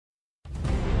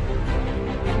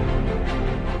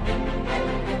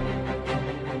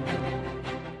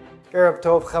Erev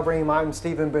Tov Chavrim, I'm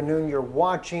Stephen Ben-Nun. You're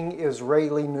watching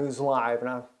Israeli News Live, and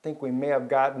I think we may have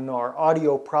gotten our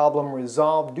audio problem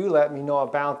resolved. Do let me know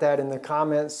about that in the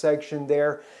comments section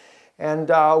there. And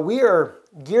we are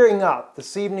gearing up.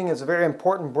 This evening is a very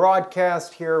important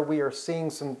broadcast here. We are seeing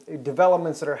some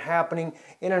developments that are happening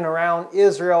in and around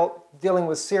Israel, dealing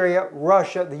with Syria,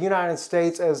 Russia, the United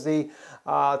States, as the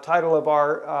title of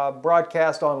our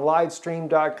broadcast on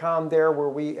livestream.com there, where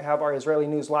we have our Israeli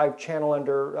News Live channel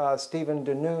under Stephen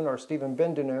Ben-Nun or Stephen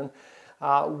Ben-Nun.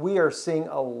 We are seeing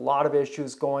a lot of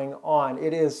issues going on.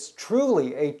 It is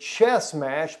truly a chess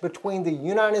match between the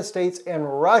United States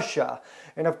and Russia,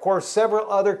 and of course several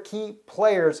other key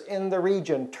players in the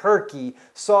region: Turkey,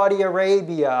 Saudi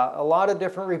Arabia, a lot of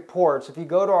different reports. If you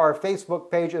go to our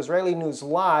Facebook page, Israeli News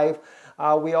Live,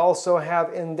 we also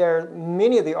have in there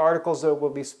many of the articles that we'll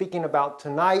be speaking about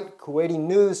tonight. Kuwaiti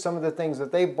News, some of the things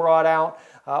that they've brought out,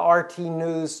 RT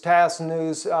News, TASS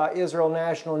News, Israel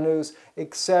National News,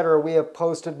 etc. We have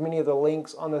posted many of the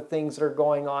links on the things that are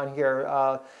going on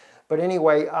here. But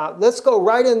anyway, let's go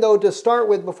right in though to start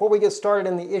with. Before we get started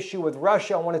in the issue with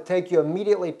Russia, I want to take you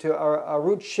immediately to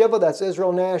Arut Shiva, that's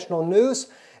Israel National News,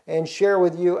 and share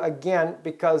with you again,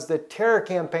 because the terror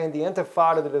campaign, the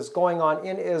intifada that is going on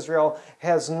in Israel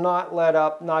has not let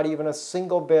up, not even a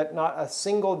single bit, not a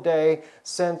single day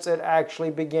since it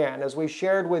actually began. As we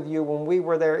shared with you when we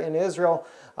were there in Israel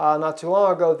not too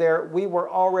long ago there, we were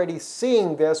already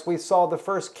seeing this. We saw the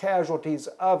first casualties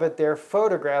of it there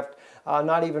photographed,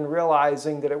 not even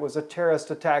realizing that it was a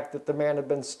terrorist attack, that the man had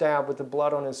been stabbed with the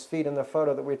blood on his feet in the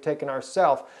photo that we'd taken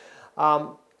ourselves.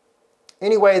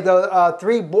 Anyway, the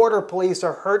 3 border police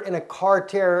are hurt in a car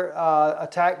terror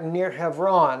attack near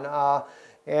Hebron.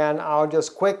 And I'll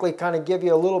just quickly kind of give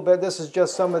you a little bit. This is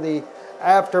just some of the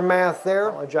aftermath there. I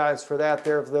apologize for that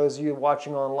there, for those of you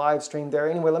watching on live stream there.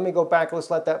 Anyway, let me go back.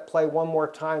 Let's let that play one more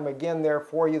time again there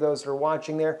for you, those that are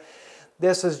watching there.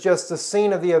 This is just the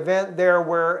scene of the event there,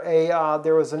 where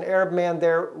there was an Arab man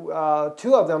there,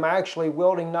 2 of them actually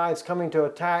wielding knives coming to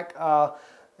attack.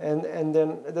 And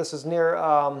then this is near...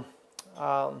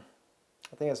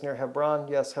 I think it's near Hebron.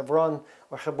 Yes, Hebron,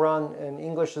 or Hebron in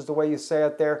English is the way you say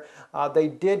it there. They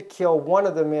did kill one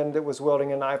of the men that was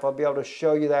wielding a knife. I'll be able to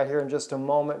show you that here in just a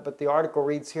moment. But the article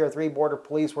reads here, 3 border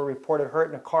police were reported hurt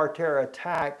in a car terror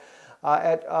attack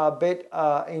at Beit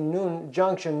Enun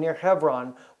Junction near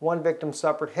Hebron. 1 victim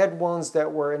suffered head wounds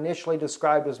that were initially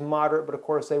described as moderate, but of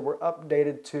course they were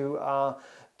updated to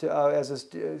as his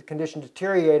condition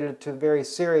deteriorated, to very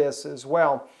serious as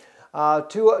well.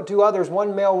 2 others,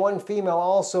 1 male, 1 female,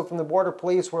 also from the border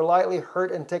police, were lightly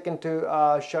hurt and taken to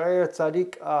Shair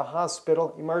Tzaddik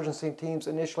Hospital. Emergency teams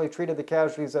initially treated the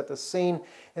casualties at the scene,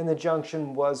 and the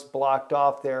junction was blocked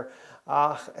off there.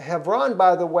 Hebron,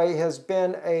 by the way, has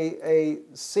been a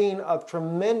scene of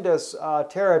tremendous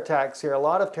terror attacks here. A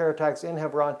lot of terror attacks in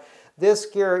Hebron. This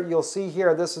here, you'll see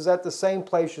here, this is at the same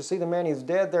place. You see the man, he's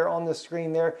dead there on the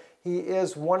screen there. He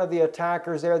is one of the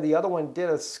attackers there. The other one did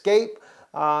escape.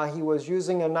 He was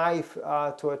using a knife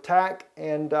to attack,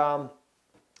 and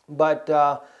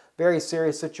very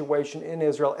serious situation in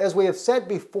Israel. As we have said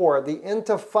before, the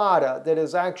intifada that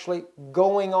is actually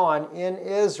going on in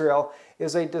Israel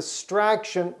is a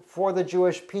distraction for the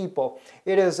Jewish people.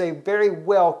 It is a very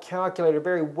well calculated,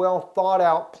 very well thought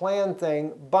out, planned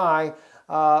thing by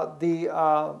the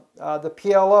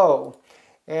PLO.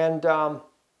 And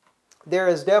there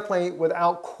is definitely,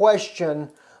 without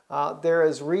question, there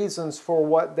is reasons for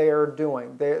what they are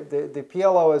doing. The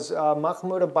PLO, is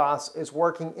Mahmoud Abbas, is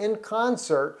working in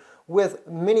concert with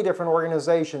many different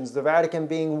organizations, the Vatican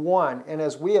being one. And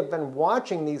as we have been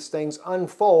watching these things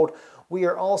unfold, we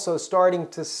are also starting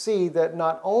to see that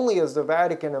not only is the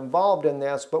Vatican involved in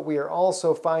this, but we are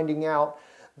also finding out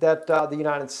that the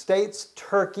United States,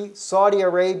 Turkey, Saudi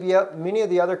Arabia, many of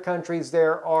the other countries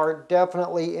there are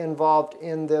definitely involved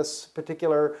in this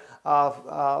particular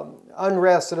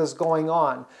unrest that is going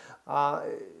on.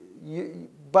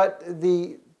 But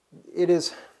it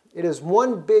is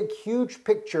one big, huge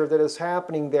picture that is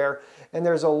happening there, and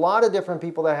there's a lot of different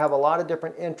people that have a lot of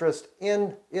different interest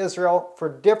in Israel for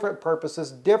different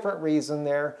purposes, different reason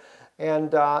there.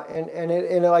 And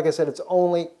like I said, it's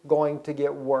only going to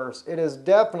get worse. It is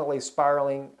definitely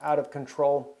spiraling out of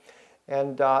control,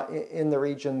 and in the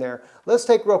region there. Let's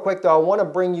take real quick though. I want to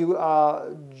bring you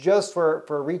just for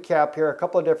a recap here, a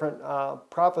couple of different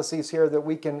prophecies here that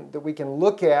we can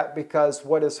look at, because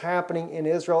what is happening in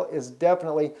Israel is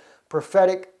definitely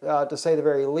prophetic, to say the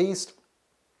very least.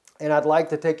 And I'd like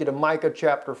to take you to Micah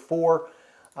chapter 4.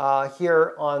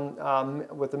 Here on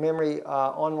with the memory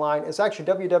online. It's actually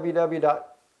www.mechon,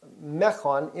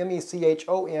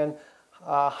 M-E-C-H-O-N,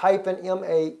 -mamre.org.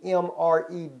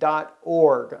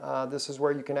 This is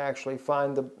where you can actually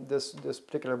find this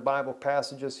particular Bible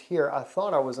passages here. I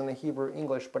thought I was in the Hebrew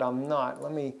English, but I'm not.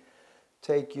 Let me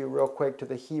take you real quick to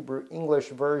the Hebrew English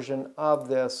version of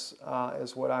this,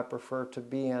 is what I prefer to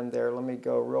be in there. Let me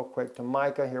go real quick to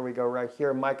Micah. Here we go right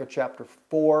here, Micah chapter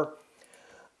 4.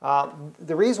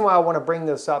 The reason why I want to bring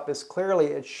this up is clearly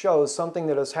it shows something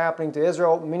that is happening to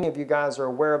Israel. Many of you guys are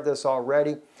aware of this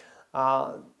already.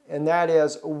 And that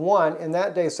is, 1, in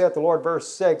that day saith the Lord, verse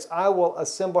 6, I will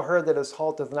assemble her that is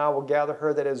halteth, and I will gather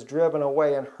her that is driven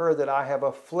away, and her that I have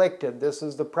afflicted. This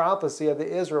is the prophecy of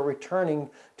the Israel returning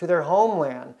to their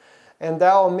homeland. And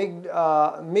thou,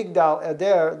 Migdal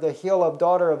Eder, the hill of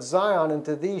daughter of Zion, and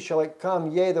to thee shall it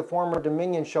come, yea, the former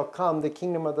dominion shall come, the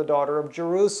kingdom of the daughter of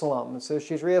Jerusalem. And so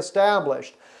she's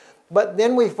reestablished. But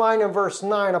then we find in verse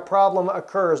 9 a problem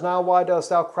occurs. Now why dost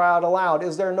thou cry out aloud?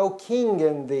 Is there no king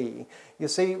in thee? You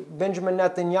see, Benjamin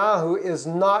Netanyahu is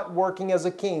not working as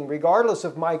a king. Regardless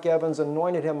if Mike Evans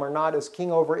anointed him or not as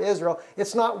king over Israel,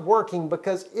 it's not working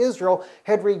because Israel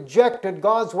had rejected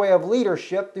God's way of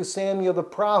leadership through Samuel the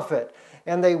prophet.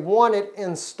 And they wanted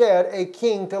instead a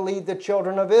king to lead the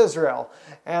children of Israel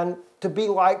and to be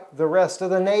like the rest of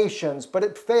the nations. But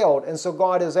it failed, and so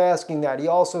God is asking that. He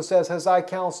also says, has thy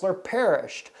counselor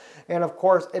perished? And of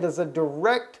course, it is a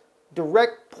direct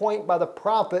point by the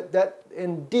prophet that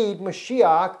indeed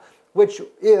Mashiach, which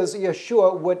is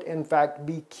Yeshua, would in fact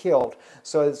be killed.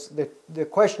 So the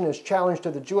question is challenged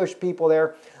to the Jewish people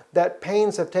there, that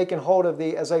pains have taken hold of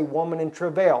thee as a woman in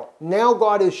travail. Now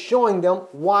God is showing them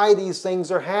why these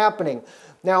things are happening.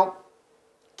 Now,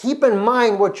 keep in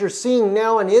mind what you're seeing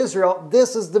now in Israel.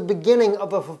 This is the beginning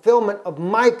of a fulfillment of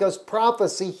Micah's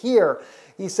prophecy here.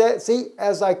 He said, see,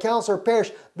 as thy counselor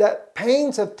perished, that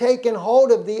pains have taken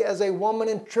hold of thee as a woman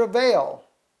in travail.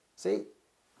 See?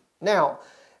 Now,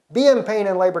 be in pain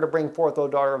and labor to bring forth, O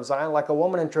daughter of Zion, like a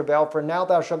woman in travail. For now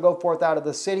thou shalt go forth out of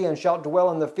the city, and shalt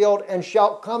dwell in the field, and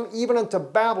shalt come even unto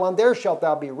Babylon. There shalt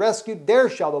thou be rescued. There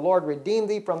shall the Lord redeem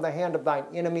thee from the hand of thine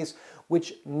enemies,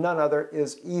 which none other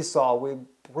is Esau. We've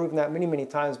proven that many, many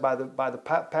times by the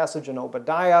passage in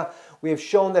Obadiah. We have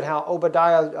shown that how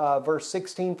Obadiah verse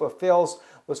 16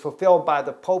 was fulfilled by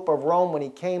the Pope of Rome when he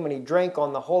came and he drank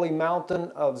on the holy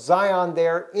mountain of Zion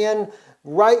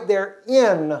right there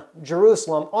in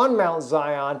Jerusalem, on Mount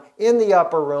Zion, in the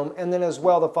upper room. And then as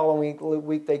well, the following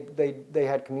week they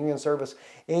had communion service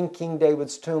in King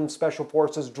David's tomb. Special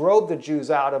forces drove the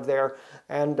Jews out of there.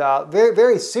 And very,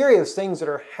 very serious things that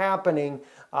are happening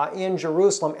in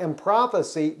Jerusalem, and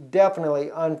prophecy definitely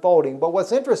unfolding. But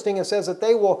what's interesting, it says that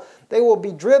they will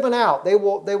be driven out. They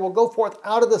will go forth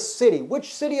out of the city.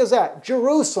 Which city is that?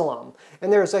 Jerusalem.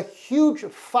 And there's a huge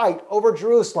fight over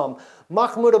Jerusalem.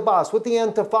 Mahmoud Abbas with the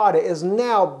Intifada is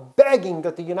now begging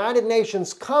that the United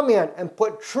Nations come in and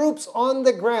put troops on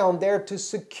the ground there to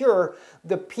secure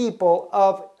the people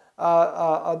of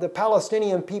the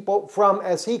Palestinian people from,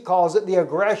 as he calls it, the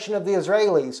aggression of the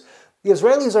Israelis. The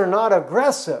Israelis are not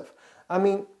aggressive. I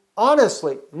mean,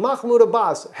 honestly, Mahmoud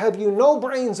Abbas, have you no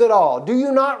brains at all? Do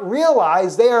you not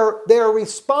realize they are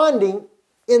responding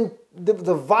in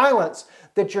the violence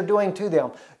that you're doing to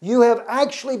them? You have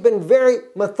actually been very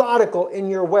methodical in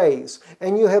your ways,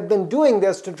 and you have been doing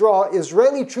this to draw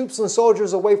Israeli troops and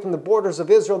soldiers away from the borders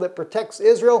of Israel that protects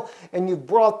Israel, and you've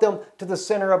brought them to the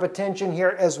center of attention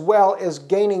here, as well as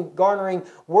garnering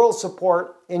world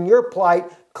support in your plight,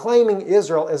 claiming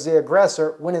Israel as the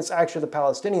aggressor when it's actually the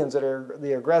Palestinians that are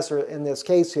the aggressor in this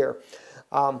case here.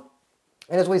 And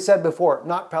as we said before,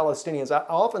 not Palestinians. I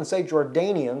often say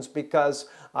Jordanians because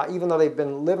even though they've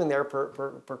been living there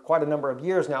for quite a number of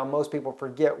years now, most people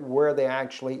forget where they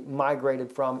actually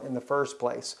migrated from in the first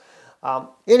place.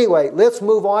 Anyway, let's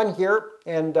move on here,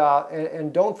 and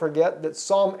don't forget that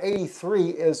Psalm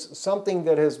 83 is something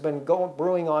that has been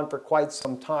brewing on for quite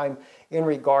some time in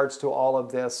regards to all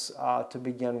of this to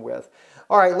begin with.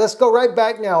 All right, let's go right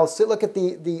back now. Let's look at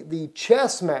the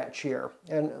chess match here.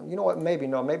 And you know what, maybe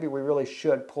we really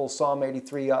should pull Psalm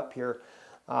 83 up here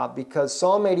because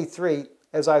Psalm 83,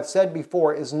 as I've said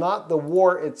before, is not the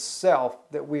war itself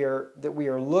that we are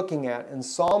looking at. In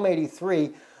Psalm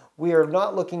 83, we are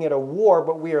not looking at a war,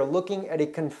 but we are looking at a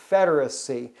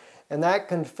confederacy. And that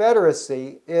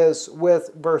confederacy is with,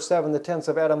 verse 7, the tents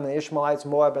of Edom and the Ishmaelites,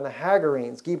 Moab and the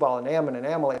Hagarenes, Gebal and Ammon and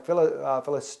Amalek,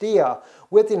 Philistia,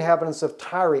 with the inhabitants of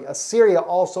Tyre. Assyria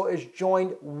also is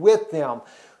joined with them.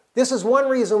 This is one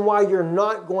reason why you're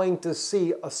not going to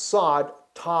see Assad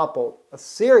toppled.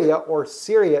 Assyria, or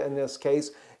Syria in this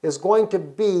case, is going to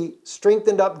be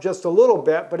strengthened up just a little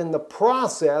bit, but in the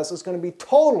process, it's going to be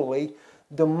totally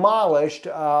demolished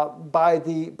by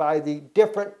the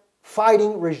different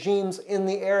fighting regimes in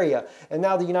the area. And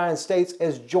now the United States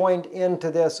has joined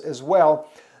into this as well,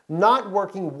 not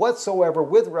working whatsoever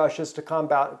with Russia to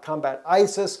combat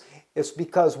ISIS. It's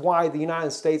because why? The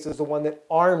United States is the one that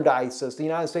armed ISIS. The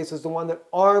United States is the one that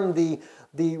armed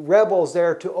the rebels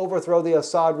there to overthrow the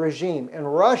Assad regime.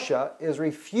 And Russia is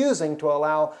refusing to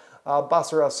allow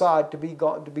Bashar Assad to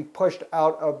be pushed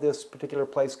out of this particular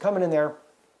place. Coming in there,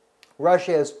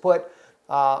 Russia has put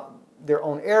their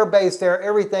own air base there,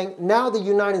 everything. Now the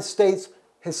United States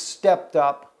has stepped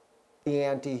up the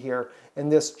ante here in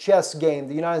this chess game.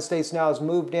 The United States now has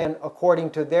moved in, according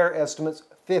to their estimates,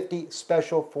 50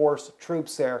 Special Force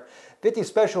troops there. 50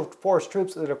 Special Force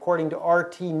troops that, according to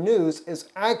RT News, is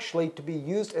actually to be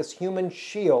used as human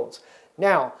shields.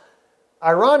 Now,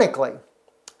 ironically,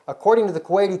 according to the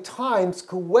Kuwaiti Times,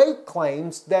 Kuwait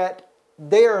claims that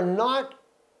they are not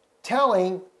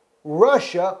telling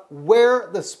Russia where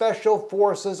the special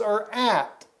forces are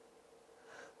at.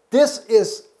 This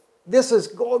is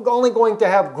only going to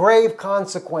have grave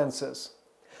consequences.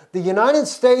 The United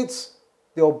States,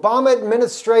 the Obama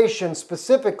administration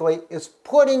specifically, is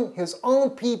putting his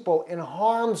own people in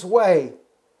harm's way.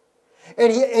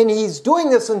 And he's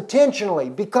doing this intentionally,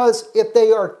 because if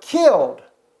they are killed,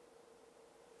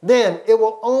 then it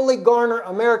will only garner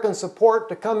American support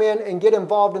to come in and get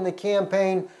involved in the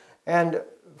campaign and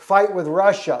fight with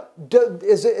Russia.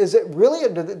 Is it really?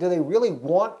 Do they really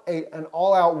want an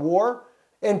all-out war?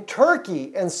 And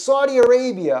Turkey and Saudi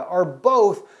Arabia are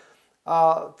both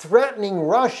threatening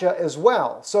Russia as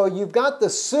well. So you've got the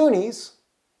Sunnis,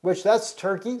 which that's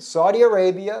Turkey, Saudi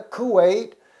Arabia,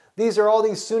 Kuwait. These are all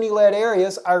these Sunni-led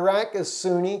areas. Iraq is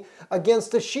Sunni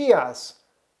against the Shias.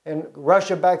 And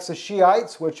Russia backs the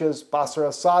Shiites, which is Bashar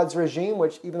Assad's regime,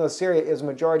 which even though Syria is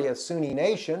majority a Sunni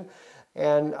nation.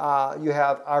 And you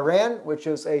have Iran, which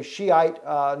is a Shiite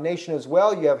nation as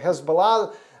well. You have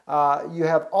Hezbollah. You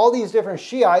have all these different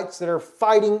Shiites that are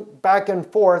fighting back and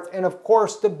forth. And of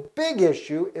course, the big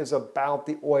issue is about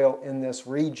the oil in this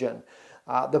region.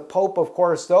 The Pope, of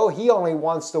course, though, he only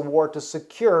wants the war to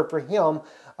secure for him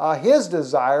his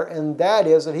desire, and that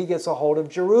is that he gets a hold of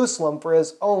Jerusalem for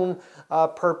his own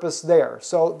purpose there.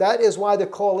 So that is why the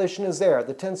coalition is there,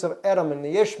 the tents of Edom and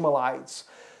the Ishmaelites.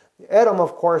 Edom,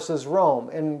 of course, is Rome,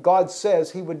 and God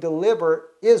says he would deliver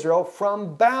Israel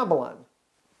from Babylon.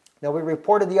 Now, we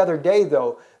reported the other day,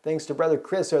 though, thanks to Brother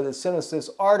Chris there that sent us this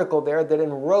article there, that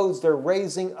in Rhodes they're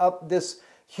raising up this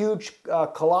huge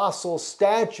colossal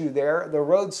statue there, the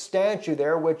Rhodes statue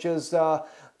there, which is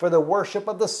for the worship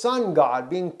of the sun god,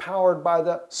 being powered by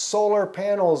the solar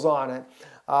panels on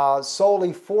it,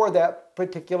 solely for that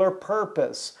particular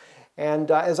purpose.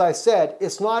 And as I said,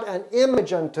 it's not an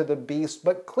image unto the beast,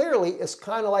 but clearly it's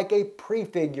kind of like a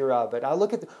prefigure of it. When I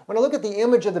look at the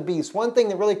image of the beast, one thing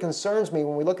that really concerns me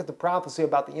when we look at the prophecy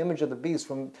about the image of the beast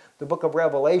from the book of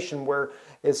Revelation, where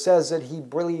it says that he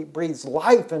really breathes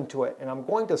life into it. And I'm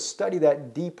going to study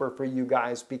that deeper for you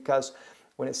guys, because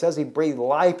when it says he breathed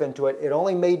life into it, it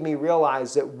only made me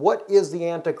realize that what is the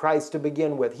Antichrist to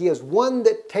begin with? He is one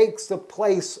that takes the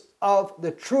place of the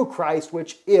true Christ,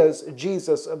 which is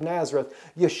Jesus of Nazareth,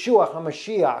 Yeshua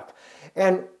HaMashiach.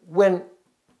 And when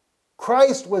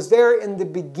Christ was there in the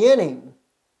beginning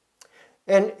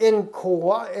and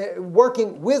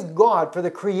working with God for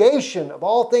the creation of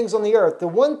all things on the earth, the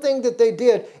one thing that they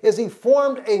did is he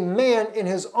formed a man in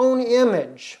his own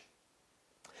image.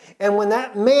 And when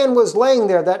that man was laying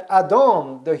there, that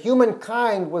Adam, the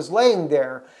humankind, was laying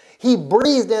there, he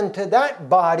breathed into that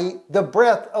body the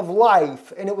breath of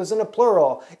life, and it was in a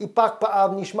plural. Ipak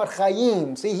pa'av nishmat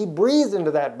chayim. See, he breathed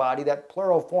into that body, that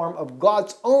plural form of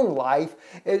God's own life,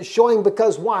 showing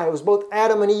because why? It was both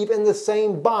Adam and Eve in the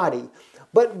same body.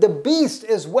 But the beast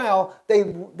as well, they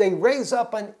raise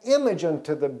up an image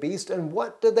unto the beast, and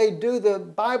what do? The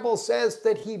Bible says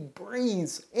that he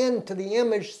breathes into the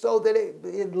image so that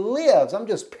it lives. I'm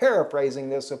just paraphrasing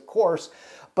this, of course.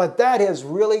 But that has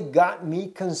really got me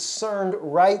concerned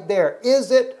right there.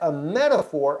 Is it a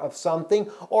metaphor of something,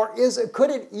 or could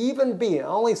it even be, I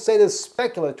only say this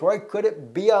speculatory, could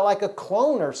it be like a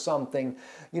clone or something,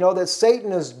 that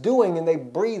Satan is doing, and they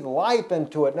breathe life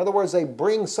into it? In other words, they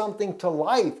bring something to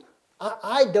life.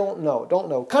 I don't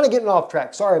know. Kind of getting off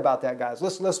track. Sorry about that, guys.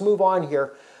 Let's move on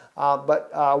here.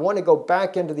 But I want to go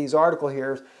back into these articles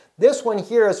here. This one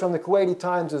here is from the Kuwaiti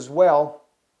Times as well.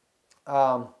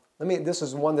 This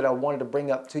is one that I wanted to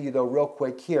bring up to you, though, real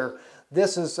quick here.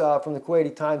 This is from the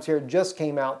Kuwaiti Times here. It just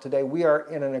came out today. We are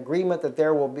in an agreement that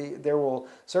there will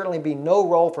certainly be no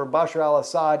role for Bashar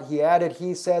al-Assad.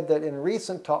 He said that in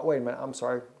recent talk, wait a minute, I'm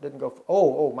sorry, didn't go,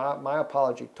 my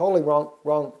apology. Totally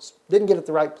wrong, didn't get it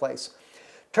the right place.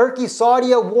 Turkey,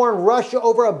 Saudi warn Russia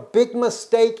over a big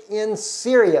mistake in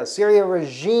Syria. Syria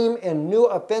regime in new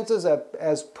offenses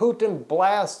as Putin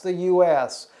blasts the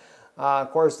U.S. Of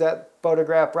course, that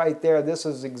photograph right there, this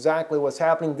is exactly what's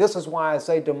happening. This is why I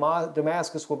say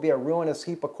Damascus will be a ruinous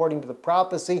heap according to the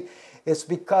prophecy. It's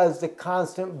because the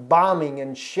constant bombing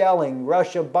and shelling,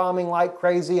 Russia bombing like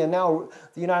crazy, and now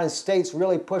the United States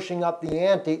really pushing up the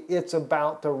ante. It's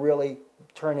about to really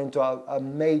turn into a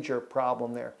major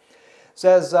problem there. It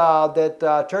says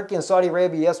that Turkey and Saudi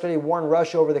Arabia yesterday warned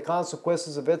Russia over the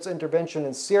consequences of its intervention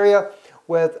in Syria,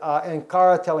 with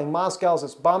Ankara telling Moscow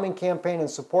its bombing campaign in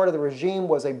support of the regime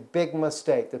was a big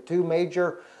mistake. The two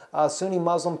major Sunni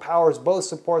Muslim powers both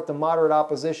support the moderate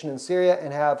opposition in Syria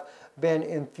and have been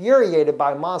infuriated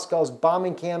by Moscow's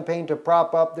bombing campaign to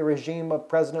prop up the regime of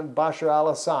President Bashar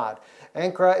al-Assad.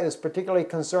 Ankara is particularly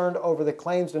concerned over the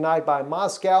claims denied by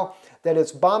Moscow that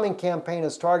its bombing campaign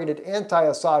has targeted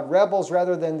anti-Assad rebels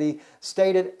rather than the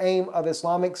stated aim of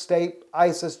Islamic State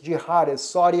ISIS jihadists.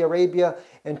 Saudi Arabia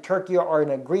and Turkey are in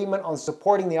agreement on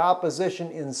supporting the opposition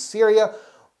in Syria.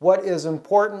 What is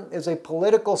important is a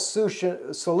political solution,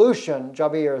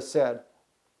 Javier said.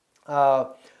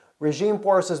 Regime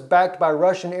forces backed by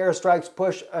Russian airstrikes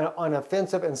pushed an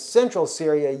offensive in central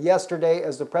Syria yesterday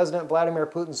as the President Vladimir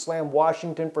Putin slammed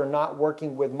Washington for not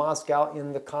working with Moscow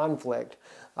in the conflict.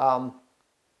 Now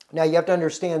you have to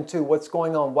understand too what's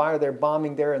going on. Why are they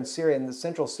bombing there in Syria, in the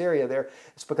central Syria there?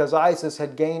 It's because ISIS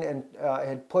had gained and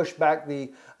had pushed back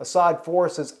the Assad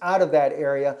forces out of that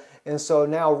area. And so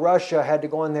now Russia had to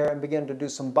go in there and begin to do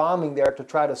some bombing there to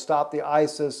try to stop the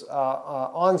ISIS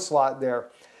onslaught there.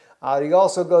 He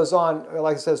also goes on,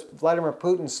 like I says, Vladimir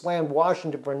Putin slammed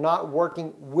Washington for not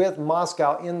working with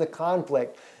Moscow in the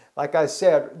conflict. Like I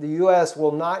said, the U.S.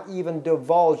 will not even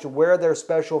divulge where their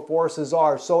special forces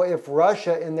are. So if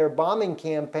Russia in their bombing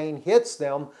campaign hits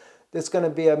them, it's going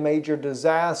to be a major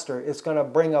disaster. It's going to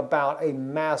bring about a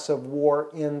massive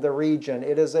war in the region.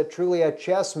 It is truly a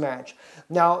chess match.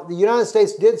 Now, the United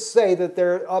States did say that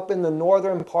they're up in the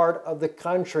northern part of the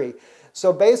country.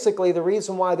 So basically, the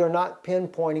reason why they're not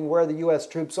pinpointing where the U.S.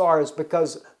 troops are is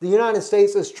because the United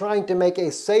States is trying to make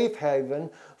a safe haven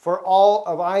for all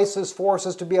of ISIS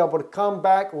forces to be able to come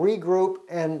back, regroup,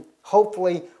 and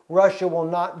hopefully Russia will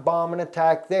not bomb and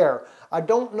attack there. I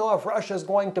don't know if Russia is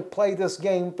going to play this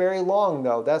game very long,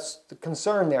 though. That's the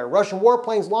concern there. Russian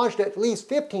warplanes launched at least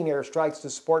 15 airstrikes to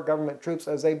support government troops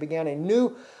as they began a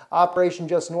new operation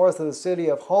just north of the city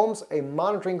of Homs. A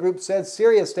monitoring group said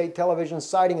Syria state television,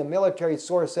 citing a military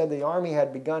source, said the army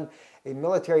had begun a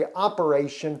military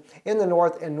operation in the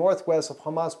north and northwest of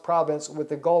Hamas province with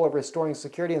the goal of restoring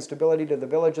security and stability to the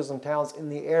villages and towns in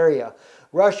the area.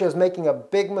 Russia is making a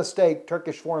big mistake,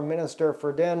 Turkish Foreign Minister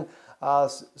Firdin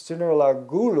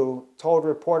Sinirligoglu told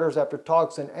reporters after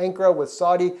talks in Ankara with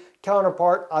Saudi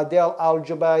counterpart Adel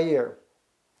al-Jubair.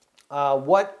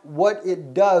 What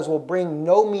it does will bring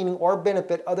no meaning or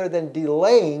benefit other than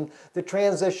delaying the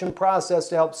transition process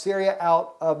to help Syria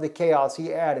out of the chaos,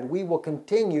 he added. We will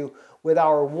continue with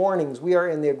our warnings. We are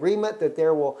in the agreement that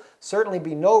there will certainly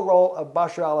be no role of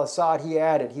Bashar al-Assad, he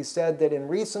added. He said that in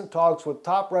recent talks with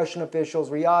top Russian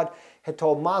officials, Riyadh had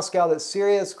told Moscow that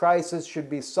Syria's crisis should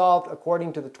be solved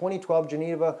according to the 2012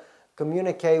 Geneva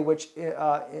communique, which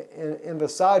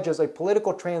envisages a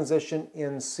political transition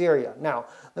in Syria. Now,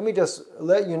 let me just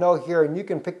let you know here, and you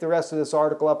can pick the rest of this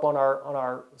article up on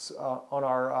our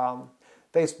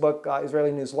Facebook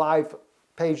Israeli News Live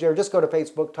page there. Just go to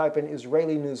Facebook, type in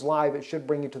Israeli News Live. It should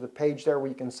bring you to the page there where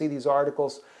you can see these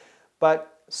articles.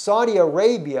 But Saudi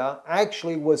Arabia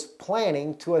actually was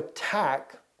planning to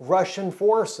attack Russian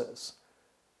forces.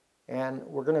 And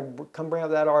we're going to come bring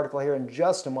up that article here in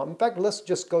just a moment. In fact, let's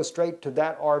just go straight to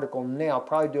that article now.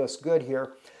 Probably do us good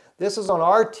here. This is on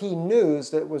RT News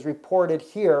that was reported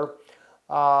here.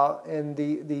 And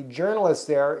the journalist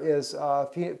there is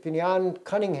Finian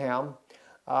Cunningham.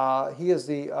 He is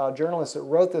the journalist that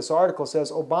wrote this article.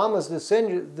 Says Obama's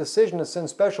decision to send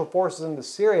special forces into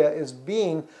Syria is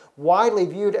being widely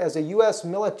viewed as a U.S.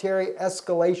 military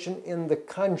escalation in the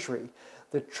country.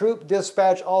 The troop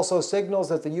dispatch also signals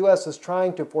that the U.S. is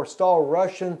trying to forestall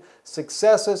Russian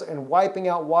successes and wiping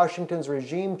out Washington's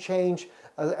regime change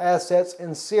assets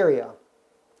in Syria.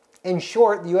 In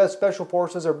short, the U.S. Special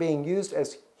Forces are being used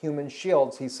as human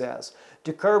shields, he says,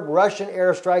 to curb Russian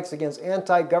airstrikes against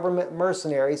anti-government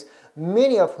mercenaries,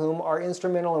 many of whom are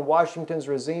instrumental in Washington's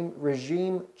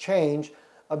regime change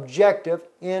objective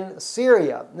in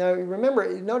Syria. Now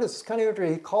remember, notice it's kind of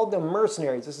interesting, he called them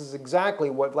mercenaries. This is exactly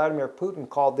what Vladimir Putin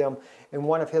called them in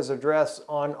one of his address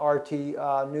on RT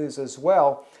News as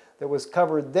well. that was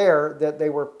covered there that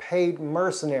they were paid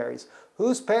mercenaries.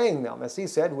 Who's paying them? As he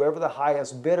said, whoever the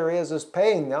highest bidder is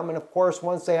paying them. And of course,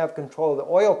 once they have control of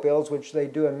the oil fields, which they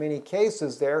do in many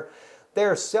cases there,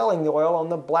 they're selling the oil on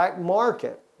the black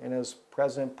market. And as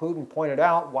President Putin pointed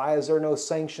out, why is there no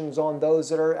sanctions on those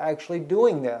that are actually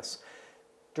doing this?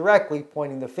 Directly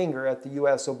pointing the finger at the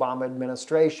U.S. Obama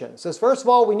administration. It says, first of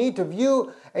all, we need to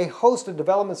view a host of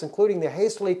developments, including the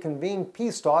hastily convened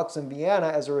peace talks in Vienna,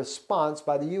 as a response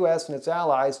by the U.S. and its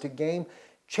allies to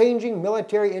game-changing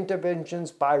military interventions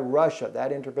by Russia.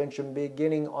 That intervention,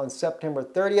 beginning on September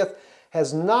 30th,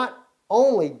 has not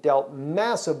only dealt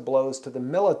massive blows to the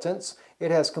militants, it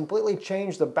has completely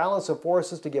changed the balance of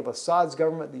forces to give Assad's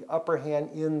government the upper hand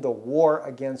in the war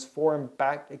against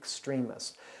foreign-backed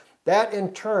extremists. That,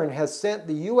 in turn, has sent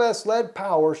the U.S.-led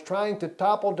powers trying to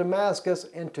topple Damascus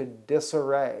into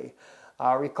disarray.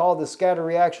 Recall the scattered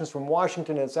reactions from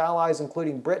Washington and its allies,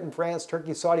 including Britain, France,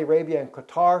 Turkey, Saudi Arabia, and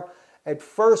Qatar. At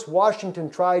first, Washington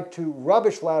tried to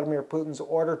rubbish Vladimir Putin's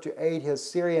order to aid his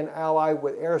Syrian ally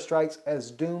with airstrikes as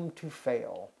doomed to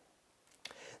fail.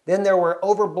 Then there were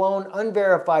overblown,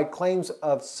 unverified claims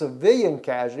of civilian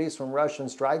casualties from Russian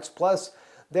strikes, plus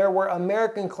there were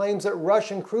American claims that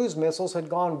Russian cruise missiles had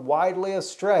gone widely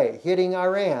astray, hitting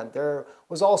Iran. There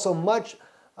was also much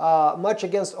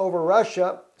against over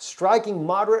Russia striking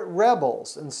moderate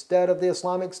rebels instead of the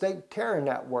Islamic State terror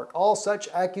network. All such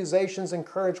accusations,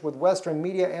 encouraged with Western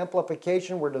media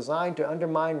amplification, were designed to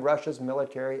undermine Russia's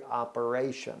military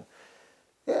operation.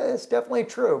 Yeah, it's definitely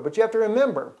true, but you have to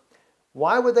remember,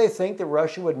 why would they think that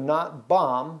Russia would not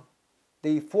bomb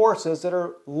the forces that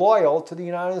are loyal to the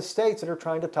United States that are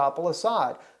trying to topple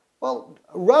Assad? Well,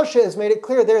 Russia has made it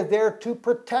clear they're there to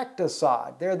protect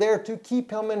Assad. They're there to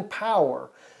keep him in power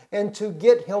and to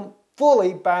get him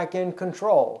fully back in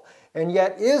control. And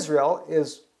yet Israel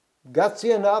is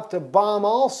gutsy enough to bomb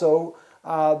also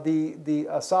the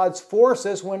Assad's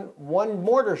forces when one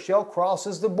mortar shell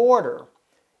crosses the border.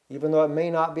 Even though it may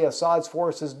not be Assad's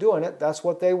forces doing it, that's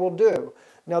what they will do.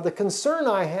 Now, the concern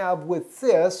I have with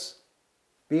this,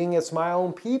 being it's my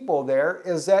own people there,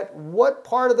 is that what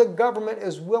part of the government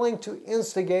is willing to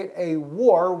instigate a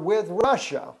war with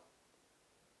Russia?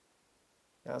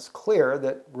 Now, it's clear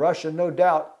that Russia, no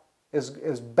doubt,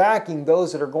 is backing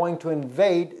those that are going to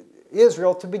invade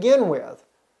Israel to begin with.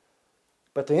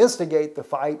 But to instigate the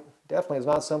fight definitely is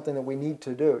not something that we need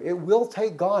to do. It will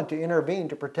take God to intervene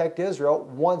to protect Israel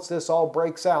once this all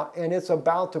breaks out, and it's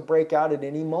about to break out at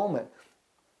any moment.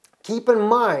 Keep in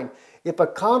mind, if a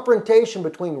confrontation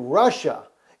between Russia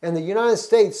and the United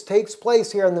States takes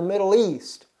place here in the Middle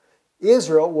East,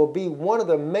 Israel will be one of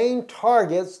the main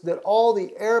targets that all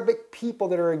the Arabic people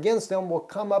that are against them will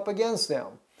come up against them.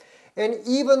 And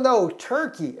even though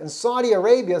Turkey and Saudi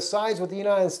Arabia sides with the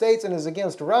United States and is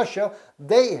against Russia,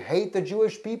 they hate the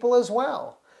Jewish people as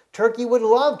well. Turkey would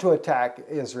love to attack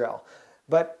Israel,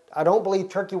 but I don't believe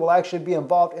Turkey will actually be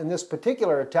involved in this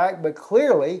particular attack, but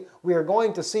clearly we are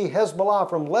going to see Hezbollah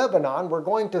from Lebanon, we're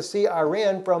going to see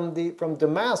Iran from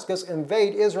Damascus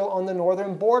invade Israel on the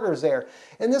northern borders there.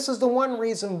 And this is the one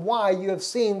reason why you have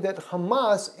seen that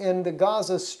Hamas in the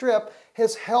Gaza Strip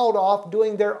has held off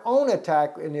doing their own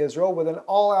attack in Israel with an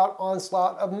all-out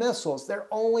onslaught of missiles. They're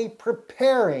only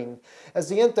preparing as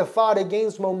the Intifada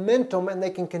gains momentum and they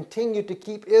can continue to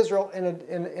keep Israel in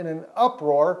an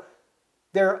uproar.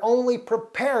 They're only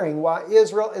preparing while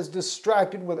Israel is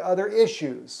distracted with other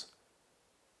issues.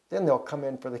 Then they'll come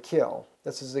in for the kill.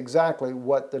 This is exactly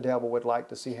what the devil would like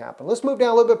to see happen. Let's move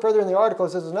down a little bit further in the article.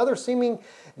 It says another seeming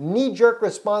knee-jerk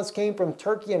response came from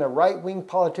Turkey and right-wing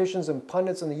politicians and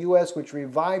pundits in the U.S. which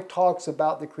revived talks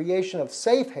about the creation of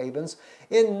safe havens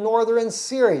in northern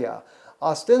Syria,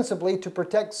 ostensibly to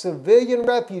protect civilian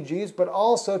refugees, but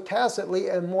also tacitly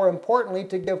and more importantly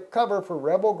to give cover for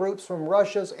rebel groups from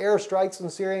Russia's airstrikes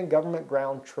and Syrian government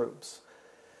ground troops.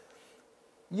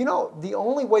 You know, the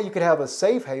only way you could have a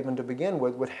safe haven to begin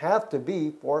with would have to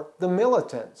be for the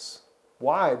militants.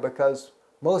 Why? Because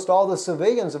most all the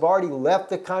civilians have already left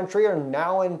the country, are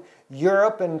now in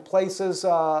Europe and places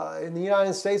in the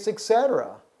United States,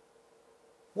 etc.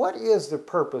 What is the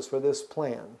purpose for this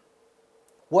plan?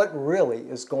 What really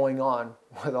is going on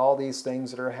with all these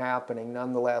things that are happening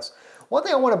nonetheless? One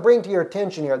thing I want to bring to your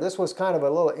attention here, this was kind of a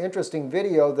little interesting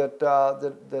video that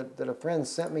a friend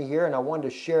sent me here, and I wanted to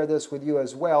share this with you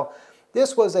as well.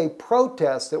 This was a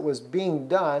protest that was being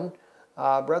done.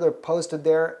 Brother posted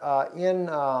there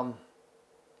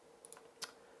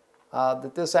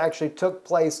that this actually took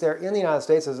place there in the United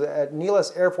States at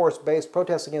Nelis Air Force Base,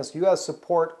 protests against U.S.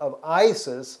 support of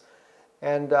ISIS.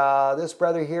 And this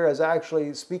brother here is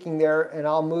actually speaking there, and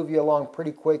I'll move you along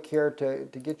pretty quick here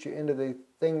to get you into the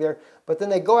thing there. But then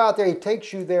they go out there, he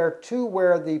takes you there to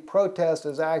where the protest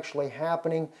is actually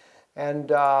happening.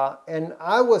 And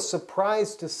I was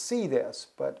surprised to see this,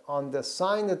 but on the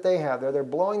sign that they have there, they're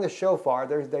blowing the shofar.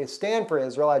 They stand for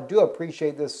Israel. I do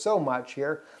appreciate this so much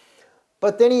here.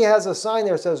 But then he has a sign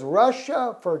there that says,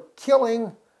 Russia for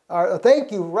killing,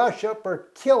 thank you, Russia, for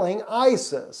killing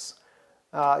ISIS.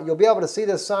 You'll be able to see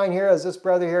this sign here as this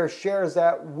brother here shares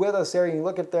that with us there. You can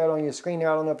look at that on your screen here.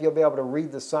 I don't know if you'll be able to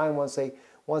read the sign once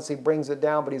he brings it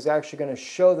down, but he's actually going to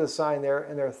show the sign there,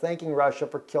 and they're thanking Russia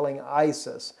for killing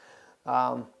ISIS.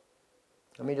 Let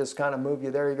me just kind of move you.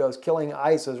 There he goes, killing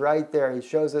ISIS right there. He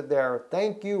shows it there.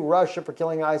 Thank you, Russia, for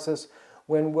killing ISIS.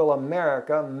 When will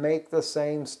America make the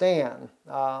same stand?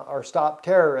 Or stop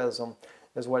terrorism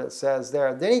is what it says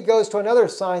there. Then he goes to another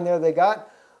sign there they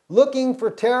got. Looking for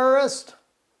terrorists?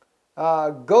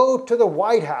 Go to the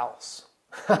White House.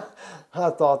 I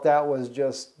thought that was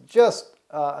just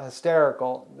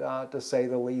hysterical, to say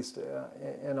the least,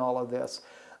 in all of this.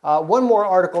 One more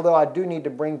article, though, I do need to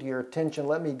bring to your attention.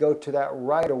 Let me go to that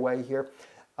right away here.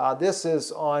 This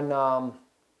is on,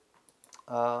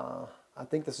 I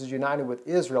think this is United with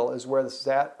Israel is where this is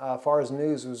at. Fars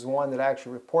News was the one that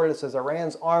actually reported. It says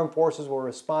Iran's armed forces will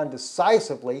respond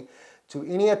decisively to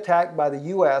any attack by the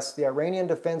U.S., the Iranian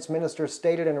defense minister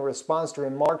stated in a response to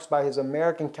remarks by his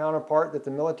American counterpart that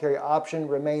the military option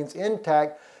remains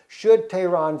intact should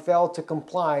Tehran fail to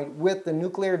comply with the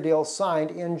nuclear deal signed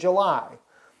in July.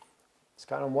 It's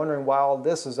kind of wondering why all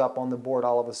this is up on the board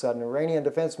all of a sudden. Iranian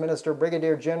Defense Minister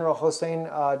Brigadier General Hossein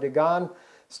Dagan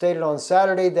stated on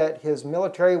Saturday that his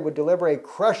military would deliver a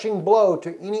crushing blow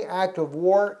to any act of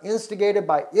war instigated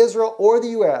by Israel or the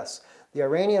U.S. The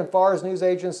Iranian Fars news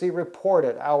agency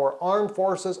reported, "Our armed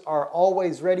forces are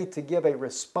always ready to give a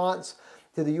response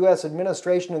to the U.S.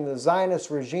 administration and the Zionist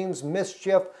regime's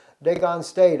mischief," Dagan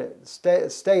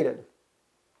stated.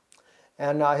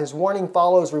 And his warning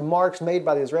follows remarks made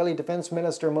by the Israeli Defense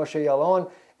Minister Moshe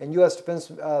Yaalon and U.S.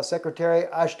 Defense Secretary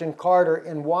Ashton Carter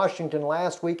in Washington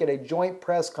last week at a joint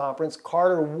press conference.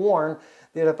 Carter warned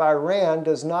that if Iran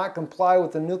does not comply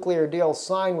with the nuclear deal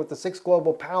signed with the 6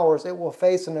 global powers, it will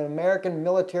face an American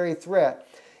military threat.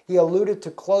 He alluded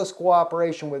to close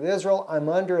cooperation with Israel. "I'm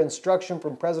under instruction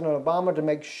from President Obama to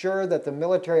make sure that the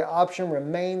military option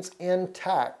remains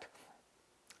intact.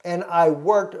 And I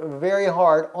worked very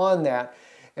hard on that."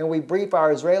 And we brief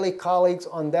our Israeli colleagues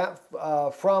on that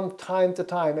from time to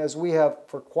time, as we have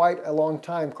for quite a long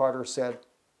time, Carter said.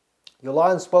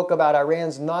 Yaalon spoke about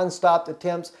Iran's non-stop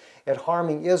attempts at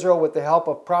harming Israel with the help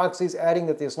of proxies, adding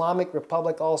that the Islamic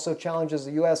Republic also challenges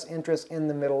the U.S. interests in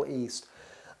the Middle East.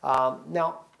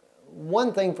 Now,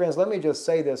 one thing, friends, let me just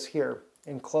say this here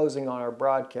in closing on our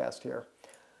broadcast here.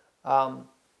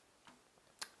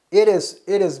 It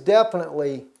is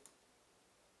definitely,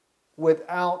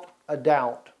 without a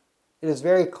doubt, it is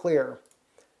very clear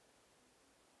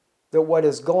that what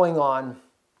is going on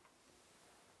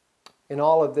in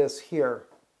all of this here,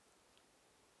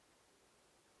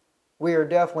 we are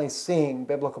definitely seeing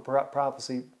biblical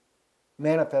prophecy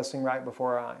manifesting right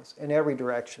before our eyes in every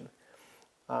direction.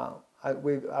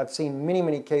 I've seen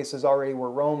many cases already where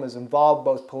Rome is involved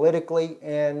both politically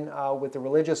and with the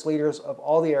religious leaders of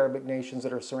all the Arabic nations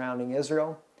that are surrounding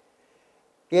Israel.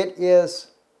 It is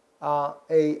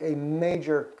a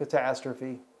major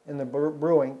catastrophe in the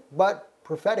brewing, but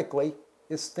prophetically,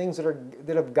 it's things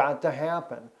that have got to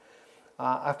happen.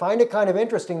 I find it kind of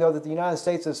interesting, though, that the United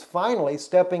States is finally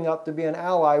stepping up to be an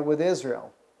ally with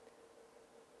Israel.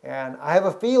 And I have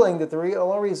a feeling that the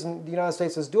only reason the United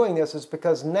States is doing this is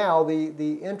because now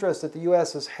the interest that the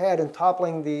U.S. has had in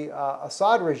toppling the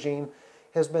Assad regime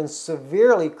has been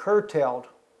severely curtailed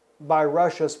by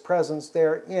Russia's presence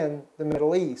there in the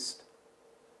Middle East.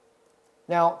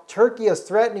 Now, Turkey is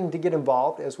threatening to get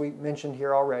involved, as we mentioned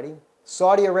here already.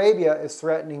 Saudi Arabia is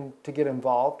threatening to get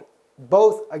involved,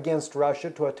 both against Russia,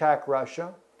 to attack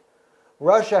Russia.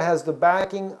 Russia has the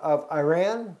backing of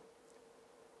Iran,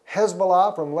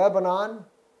 Hezbollah from Lebanon,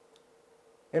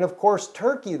 and of course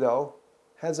Turkey, though,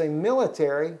 has a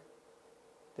military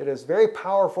that is very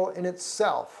powerful in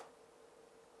itself.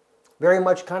 Very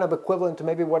much kind of equivalent to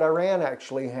maybe what Iran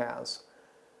actually has.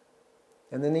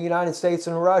 And then the United States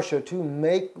and Russia, two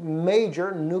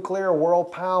major nuclear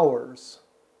world powers.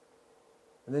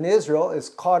 And then Israel is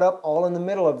caught up all in the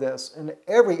middle of this. And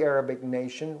every Arabic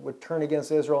nation would turn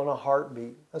against Israel in a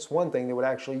heartbeat. That's one thing that would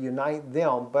actually unite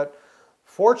them. But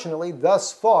fortunately,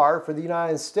 thus far, for the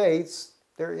United States,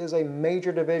 there is a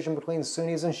major division between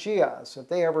Sunnis and Shias. If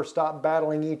they ever stop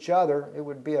battling each other, it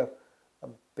would be a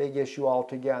big issue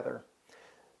altogether.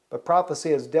 But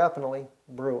prophecy is definitely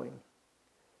brewing.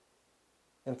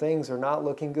 And things are not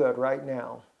looking good right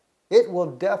now. It will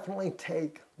definitely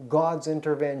take God's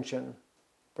intervention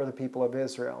for the people of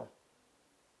Israel.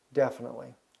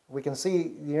 Definitely. We can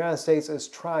see the United States is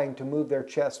trying to move their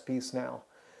chess piece now.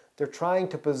 They're trying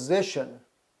to position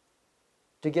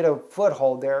to get a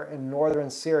foothold there in northern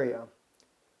Syria.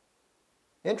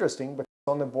 Interesting, because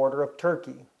it's on the border of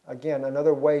Turkey. Again,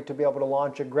 another way to be able to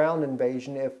launch a ground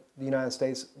invasion if the United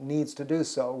States needs to do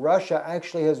so. Russia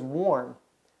actually has warned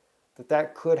that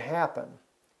that could happen.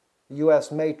 The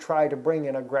U.S. may try to bring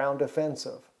in a ground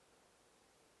offensive.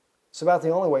 It's about the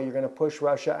only way you're going to push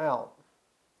Russia out.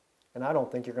 And I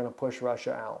don't think you're going to push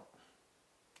Russia out.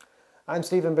 I'm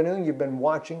Stephen Ben-Nun. You've been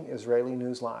watching Israeli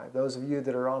News Live. Those of you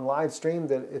that are on live stream,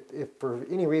 that if for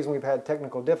any reason we've had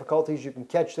technical difficulties, you can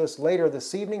catch this later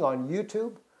this evening on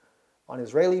YouTube, on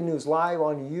Israeli News Live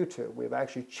on YouTube. We've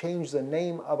actually changed the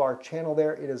name of our channel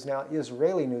there. It is now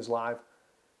Israeli News Live,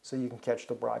 so you can catch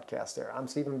the broadcast there. I'm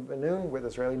Stephen Ben-Nun with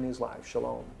Israeli News Live.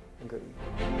 Shalom and good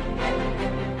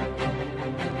evening.